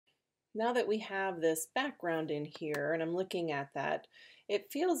Now that we have this background in here and I'm looking at that,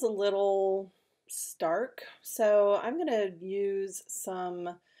 it feels a little stark. So I'm going to use some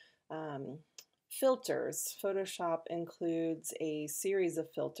um, filters. Photoshop includes a series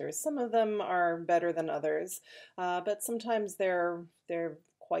of filters. Some of them are better than others, but sometimes they're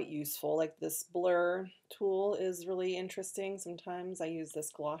quite useful. Like this blur tool is really interesting. Sometimes I use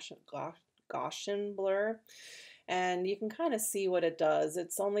this Gaussian blur, and you can kind of see what it does.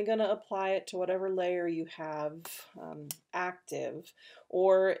 It's only going to apply it to whatever layer you have active,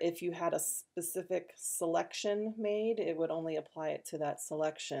 or if you had a specific selection made, it would only apply it to that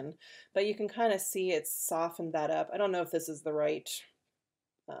selection. But you can kind of see it's softened that up. I don't know if this is the right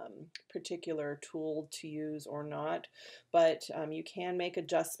particular tool to use or not, but you can make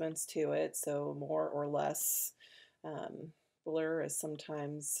adjustments to it, so more or less blur is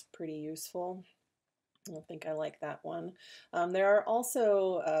sometimes pretty useful. I think I like that one. There are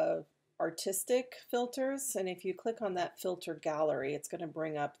also artistic filters, and if you click on that filter gallery, it's going to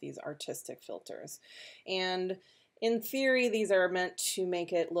bring up these artistic filters. And in theory, these are meant to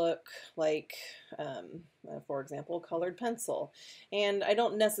make it look like, for example, colored pencil. And I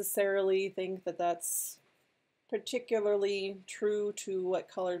don't necessarily think that that's particularly true to what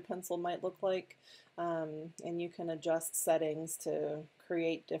colored pencil might look like. And you can adjust settings to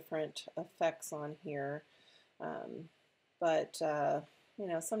create different effects on here. Um, but you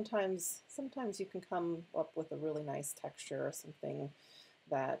know, sometimes you can come up with a really nice texture or something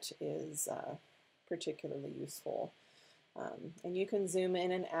that is particularly useful. And you can zoom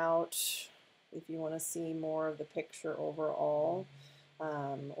in and out if you want to see more of the picture overall,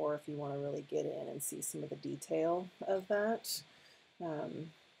 or if you want to really get in and see some of the detail of that.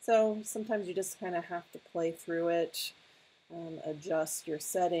 So sometimes you just kind of have to play through it, adjust your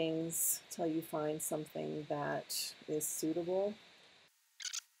settings till you find something that is suitable.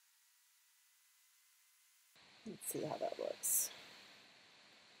 Let's see how that looks.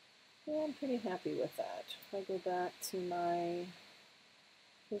 Yeah, I'm pretty happy with that. If I go back to my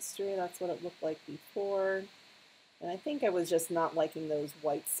history, that's what it looked like before. And I think I was just not liking those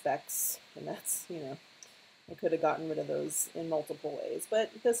white specks, and that's, you know, I could have gotten rid of those in multiple ways.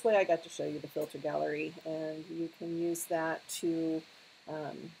 But this way I got to show you the filter gallery, and you can use that to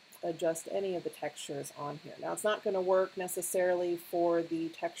adjust any of the textures on here. Now it's not going to work necessarily for the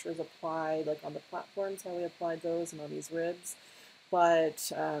textures applied like on the platforms, how we applied those and on these ribs,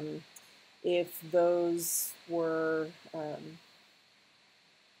 but if those were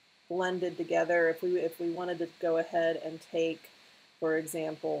blended together, if we wanted to go ahead and take, for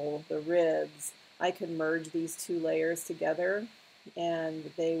example, the ribs, I could merge these two layers together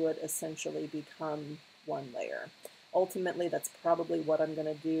and they would essentially become one layer. Ultimately, that's probably what I'm going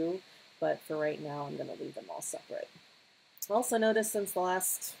to do, but for right now, I'm going to leave them all separate. Also notice since the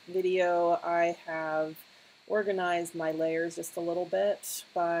last video, I have organized my layers just a little bit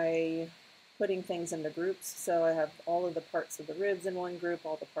by putting things into groups. So I have all of the parts of the ribs in one group,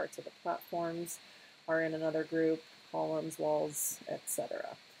 all the parts of the platforms are in another group, columns, walls, etc.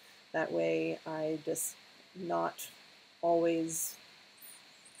 That way I just not always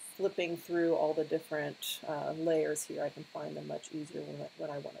flipping through all the different layers here. I can find them much easier when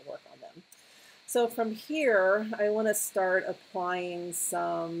I want to work on them. So from here, I want to start applying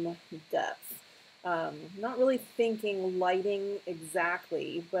some depth. Not really thinking lighting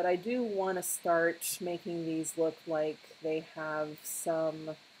exactly, but I do want to start making these look like they have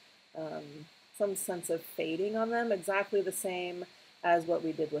some sense of fading on them, exactly the same as what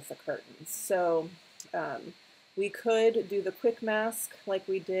we did with the curtains. So we could do the quick mask like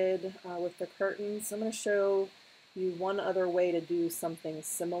we did with the curtains. I'm going to show you one other way to do something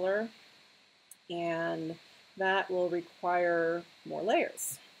similar, and that will require more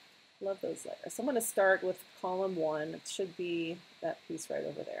layers. Love those layers. So I'm going to start with column 1. It should be that piece right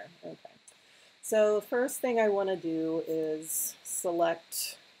over there. Okay. So the first thing I want to do is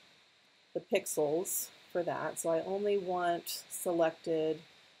select the pixels for that. So I only want selected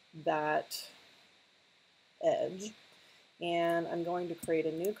that edge. And I'm going to create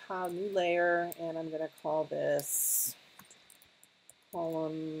a new layer, and I'm going to call this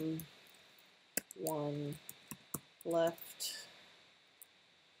column 1 left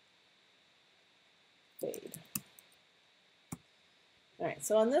fade. All right,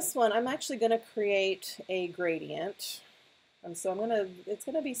 so on this one, I'm actually going to create a gradient. And so it's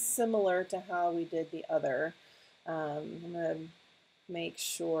going to be similar to how we did the other. I'm going to make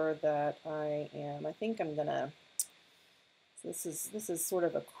sure that I think I'm going to, this is sort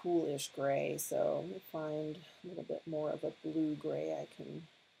of a coolish gray, so let me find a little bit more of a blue gray I can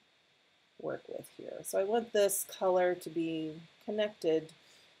work with here. So I want this color to be connected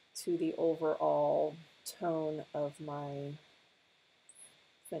to the overall tone of my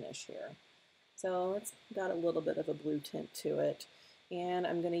finish here. So it's got a little bit of a blue tint to it, and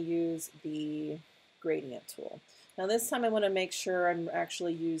I'm going to use the gradient tool. Now this time I want to make sure I'm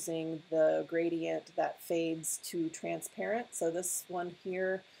actually using the gradient that fades to transparent. So this one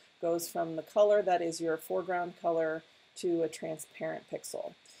here goes from the color that is your foreground color to a transparent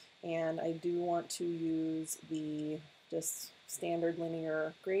pixel. And I do want to use the just standard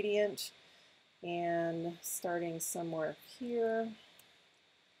linear gradient, and starting somewhere here,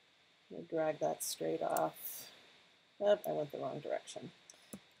 drag that straight off. Oh, I went the wrong direction.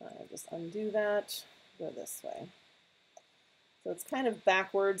 Just undo that, go this way. So it's kind of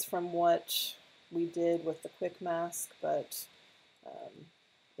backwards from what we did with the quick mask, but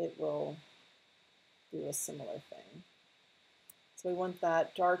it will do a similar thing. So we want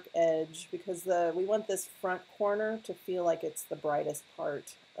that dark edge because we want this front corner to feel like it's the brightest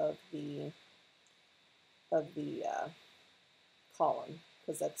part of the column,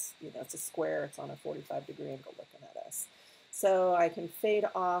 because that's, it's a square, it's on a 45-degree angle looking at us. So I can fade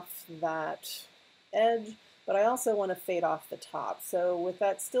off that edge, but I also want to fade off the top. So with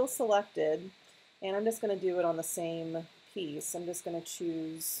that still selected, and I'm just going to do it on the same piece, I'm just going to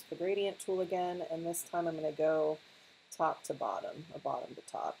choose the gradient tool again, and this time I'm going to go top to bottom, or bottom to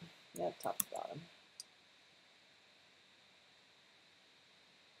top. Yeah, top to bottom.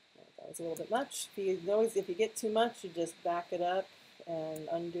 That was a little bit much. If you get too much, you just back it up and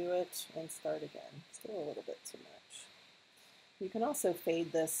undo it and start again. Still a little bit too much. You can also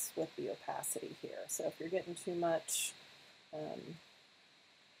fade this with the opacity here. So if you're getting too much,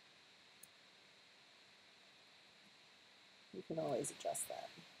 you can always adjust that.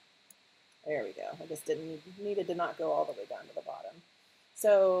 There we go. I just needed to not go all the way down to the bottom.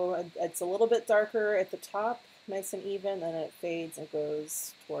 So it's a little bit darker at the top, nice and even, and it fades and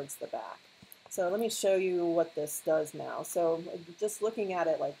goes towards the back. So let me show you what this does now. So just looking at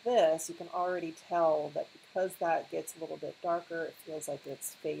it like this, you can already tell that because that gets a little bit darker, it feels like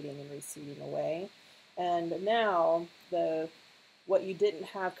it's fading and receding away. And now what you didn't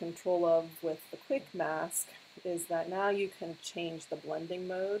have control of with the quick mask is that now you can change the blending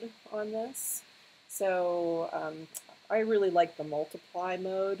mode on this. So I really like the multiply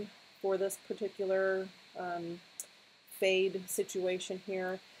mode for this particular fade situation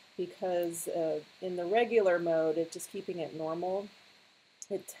here, because in the regular mode, just keeping it normal,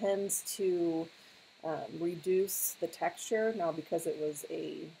 it tends to reduce the texture. Now because it was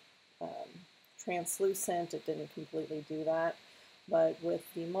a translucent, it didn't completely do that. But with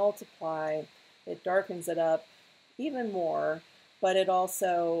the multiply, it darkens it up even more, but it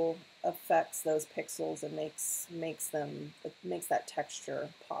also affects those pixels and makes that texture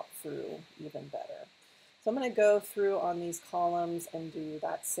pop through even better. So I'm going to go through on these columns and do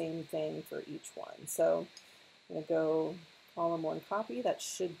that same thing for each one. So I'm going to go column 1 copy, that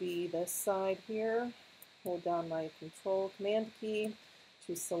should be this side here. Hold down my Command key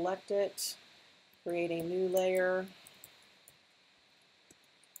to select it, create a new layer,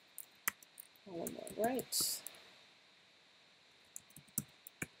 column 1 right.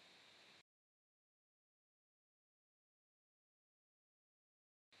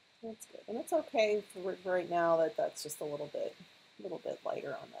 That's good, and it's okay for right now that that's just a little bit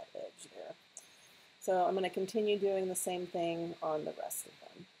lighter on that edge there. So I'm going to continue doing the same thing on the rest of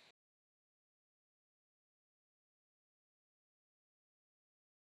them.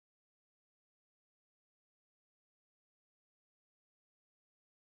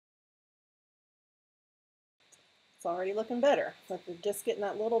 It's already looking better. Like we're just getting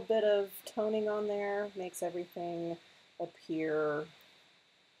that little bit of toning on there, makes everything appear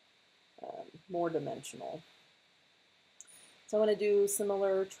more dimensional. So I want to do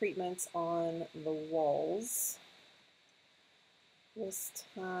similar treatments on the walls. This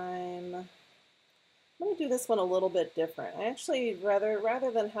time, I'm going to do this one a little bit different. I actually,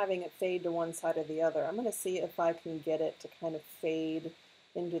 rather than having it fade to one side or the other, I'm going to see if I can get it to kind of fade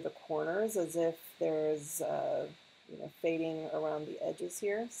into the corners as if there's fading around the edges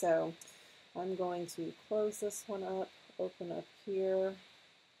here. So I'm going to close this one up, open up here,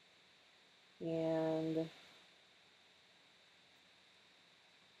 and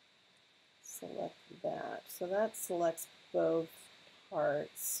select that. So that selects both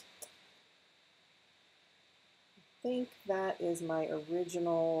parts. I think that is my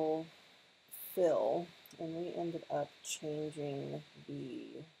original fill, and we ended up changing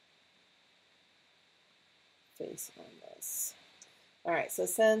the face on this. All right, so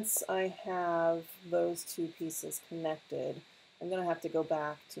since I have those two pieces connected, I'm going to have to go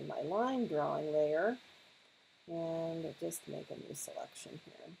back to my line drawing layer and just make a new selection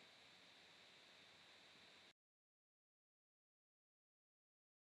here.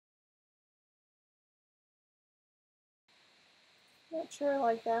 Not sure I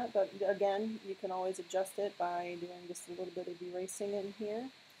like that, but again, you can always adjust it by doing just a little bit of erasing in here.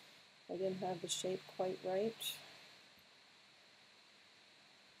 I didn't have the shape quite right.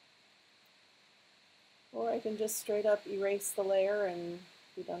 Or I can just straight up erase the layer and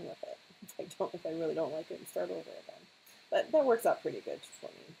be done with it if I really don't like it, and start over again. But that works out pretty good for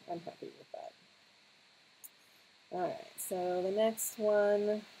me. I'm happy with that. All right, so the next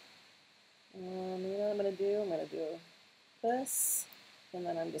one, you know what I'm going to do? I'm going to do this, and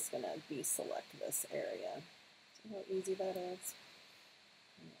then I'm just going to deselect this area. See how easy that is?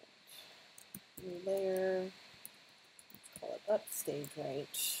 Right. New layer. Let's call it up, stage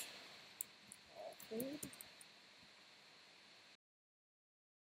right. Okay.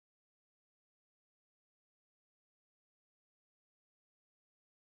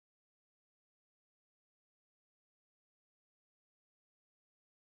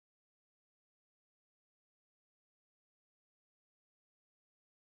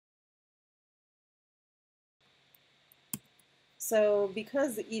 So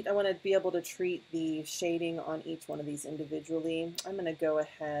because I want to be able to treat the shading on each one of these individually, I'm going to go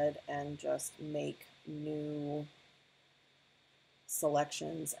ahead and just make new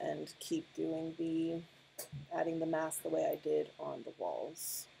selections and keep doing adding the mask the way I did on the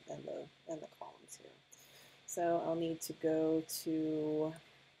walls and the columns here. So I'll need to go to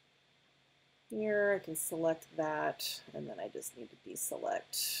here, I can select that, and then I just need to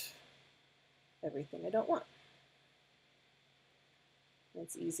deselect everything I don't want.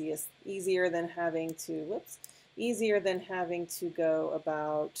 It's easier than having to, easier than having to go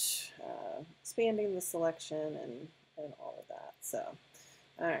about expanding the selection and all of that. So,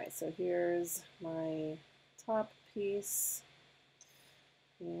 all right, so here's my top piece.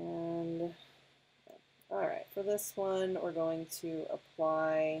 And all right, for this one, we're going to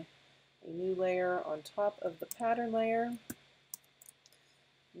apply a new layer on top of the pattern layer.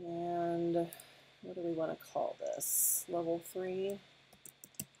 And what do we want to call this? Level 3.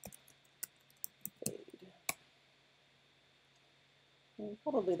 And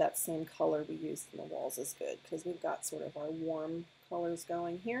probably that same color we used in the walls is good because we've got sort of our warm colors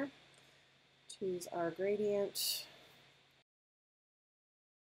going here. Choose our gradient.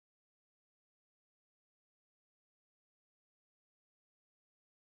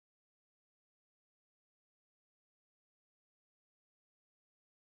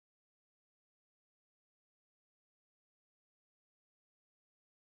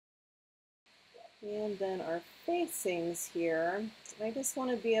 And then our facings here, I just want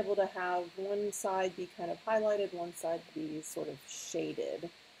to be able to have one side be kind of highlighted, one side be sort of shaded.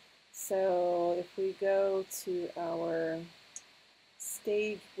 So if we go to our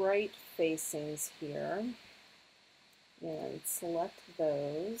stage right facings here and select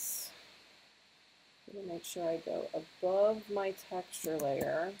those, I'm going to make sure I go above my texture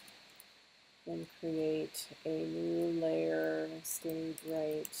layer and create a new layer, stage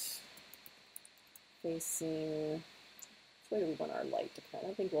right facing. Which way do we want our light to come?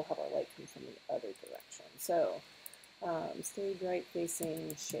 I think we'll have our light come from the other direction. So stage right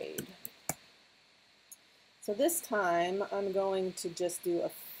facing shade. So this time I'm going to just do a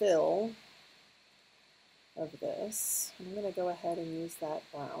fill of this. I'm going to go ahead and use that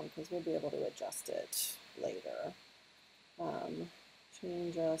brown because we'll be able to adjust it later.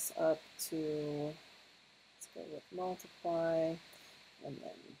 Change us up to, let's go with multiply, and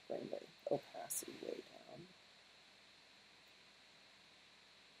then bring the opacity way down.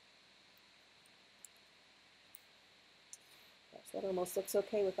 That almost looks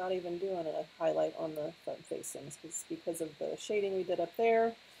okay without even doing a highlight on the front facings, because of the shading we did up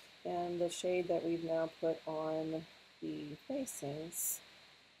there and the shade that we've now put on the facings.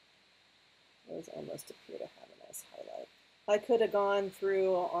 Those almost appear to have a nice highlight. I could have gone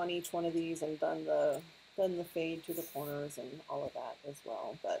through on each one of these and done the fade to the corners and all of that as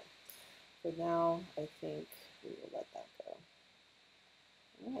well, but for now I think we will let that go.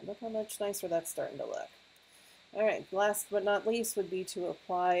 All right, look how much nicer that's starting to look. All right, last but not least would be to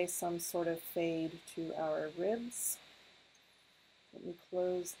apply some sort of fade to our ribs. Let me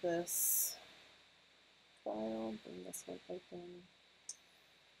close this file, bring this one open.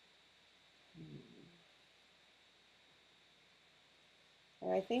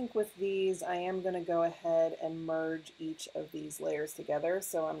 And I think with these, I am going to go ahead and merge each of these layers together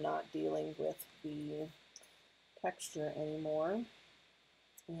so I'm not dealing with the texture anymore.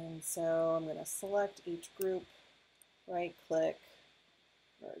 And so I'm going to select each group, right click,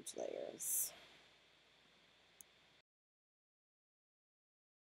 merge layers.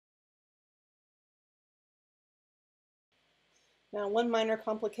 Now, one minor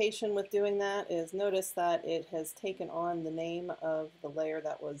complication with doing that is notice that it has taken on the name of the layer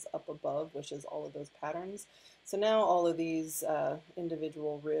that was up above, which is all of those patterns. So now all of these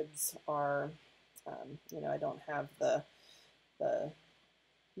individual ribs are, I don't have the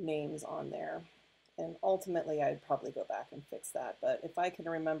names on there. And ultimately, I'd probably go back and fix that. But if I can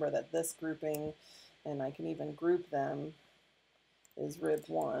remember that this grouping, and I can even group them, is rib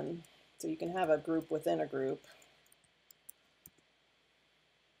 1. So you can have a group within a group.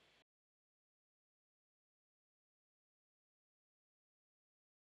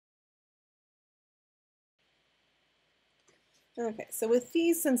 Okay, so with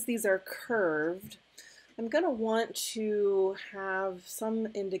these, since these are curved, I'm going to want to have some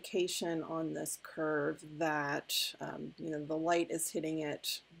indication on this curve that the light is hitting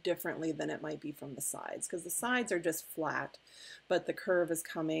it differently than it might be from the sides, because the sides are just flat, but the curve is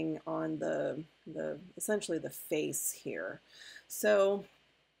coming on the essentially the face here. So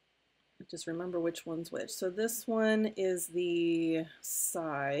just remember which one's which. So this one is the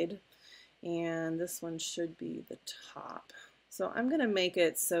side, and this one should be the top. So I'm going to make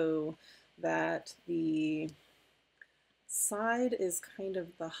it so that the side is kind of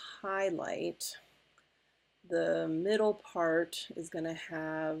the highlight. The middle part is going to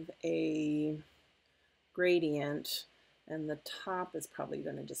have a gradient, and the top is probably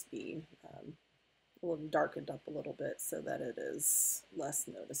going to just be a little darkened up a little bit so that it is less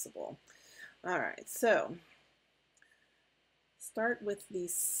noticeable. All right, so start with the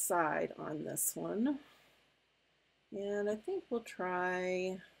side on this one. And I think we'll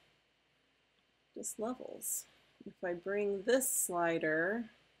try just levels. If I bring this slider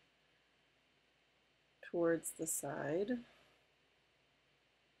towards the side,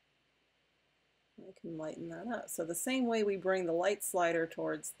 I can lighten that up. So the same way we bring the light slider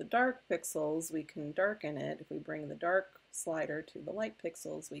towards the dark pixels, we can darken it. If we bring the dark slider to the light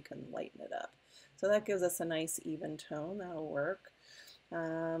pixels, we can lighten it up. So that gives us a nice even tone. That'll work.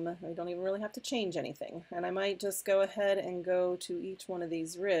 We don't even really have to change anything. And I might just go ahead and go to each one of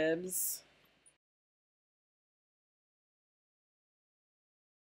these ribs.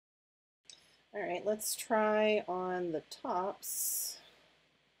 All right, let's try on the tops.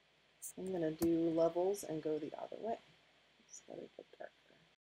 I'm going to do levels and go the other way. Just let it get darker.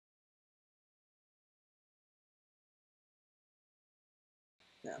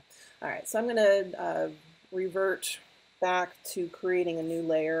 No. All right, so I'm going to revert back to creating a new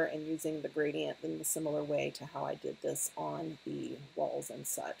layer and using the gradient in a similar way to how I did this on the walls and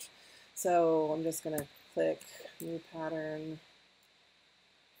such. So I'm just going to click new pattern,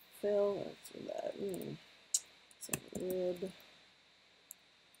 fill, let's do that. So rib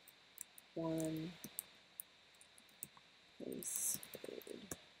 1, place grade.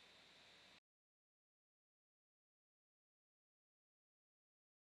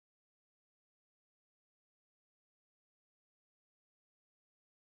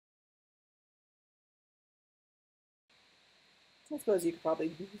 I suppose you could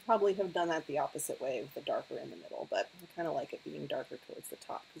probably have done that the opposite way with the darker in the middle, but I kind of like it being darker towards the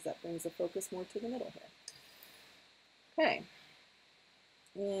top because that brings the focus more to the middle here. Okay,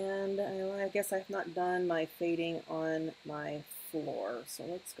 and I guess I've not done my fading on my floor, so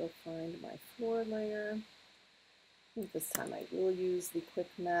let's go find my floor layer. I think this time I will use the quick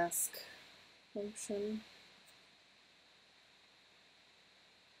mask function.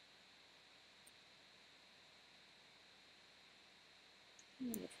 I'm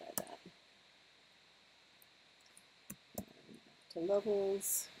going to try that. To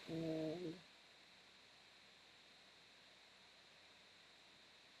levels, and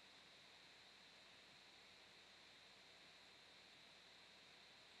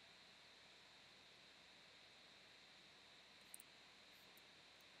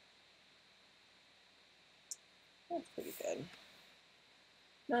that's pretty good.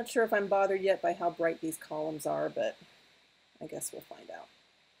 Not sure if I'm bothered yet by how bright these columns are, but I guess we'll find out.